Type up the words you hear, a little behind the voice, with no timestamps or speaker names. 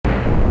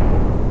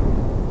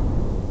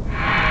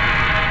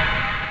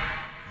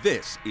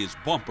This is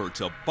Bumper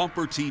to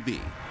Bumper TV.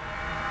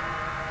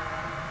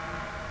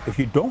 If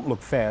you don't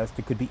look fast,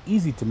 it could be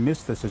easy to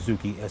miss the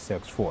Suzuki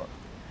SX4.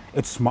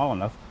 It's small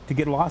enough to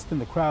get lost in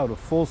the crowd of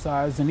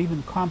full-size and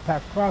even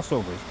compact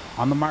crossovers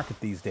on the market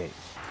these days.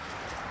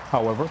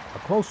 However, a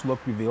close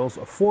look reveals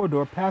a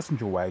four-door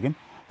passenger wagon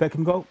that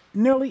can go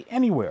nearly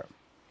anywhere.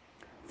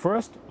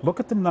 First, look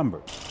at the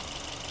numbers.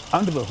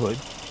 Under the hood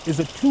is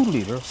a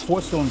 2-liter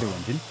four-cylinder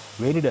engine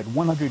rated at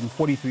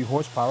 143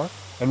 horsepower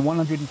and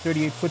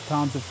 138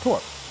 foot-pounds of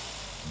torque.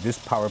 This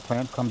power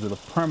plant comes with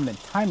a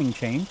permanent timing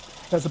chain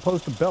as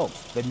opposed to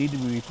belts that need to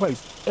be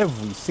replaced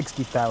every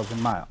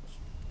 60,000 miles.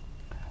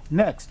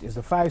 Next is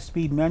a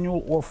 5-speed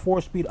manual or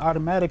 4-speed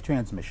automatic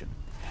transmission.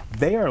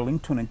 They are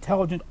linked to an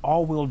intelligent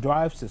all-wheel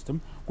drive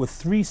system with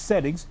 3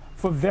 settings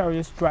for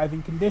various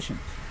driving conditions.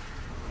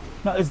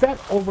 Now, is that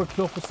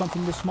overkill for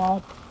something this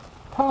small?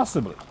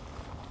 Possibly.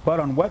 But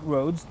on wet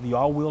roads, the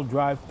all-wheel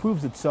drive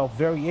proves itself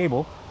very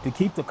able to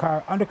keep the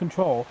car under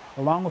control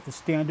along with the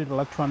standard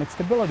electronic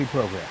stability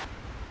program.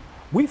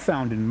 We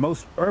found in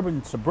most urban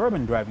and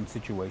suburban driving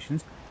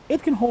situations,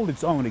 it can hold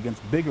its own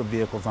against bigger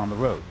vehicles on the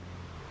road.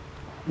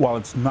 While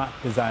it's not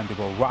designed to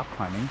go rock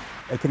climbing,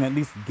 it can at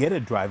least get a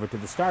driver to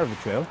the start of the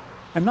trail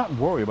and not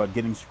worry about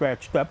getting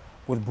scratched up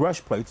with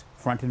brush plates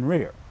front and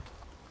rear.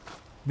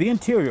 The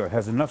interior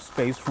has enough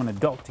space for an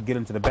adult to get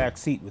into the back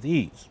seat with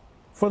ease.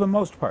 For the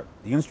most part,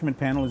 the instrument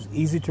panel is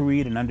easy to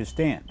read and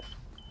understand.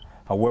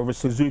 However,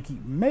 Suzuki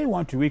may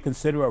want to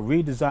reconsider a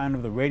redesign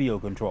of the radio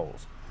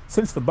controls,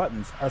 since the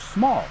buttons are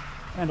small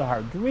and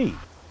hard to read.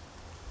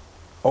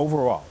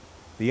 Overall,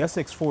 the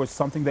SX4 is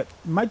something that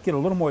might get a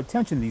little more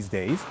attention these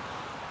days,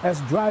 as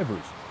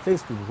drivers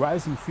faced with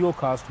rising fuel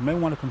costs may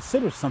want to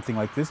consider something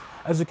like this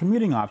as a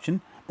commuting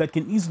option that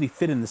can easily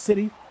fit in the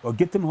city or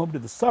get them home to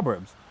the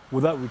suburbs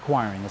without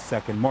requiring a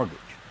second mortgage.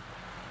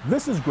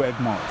 This is Greg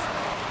Morris.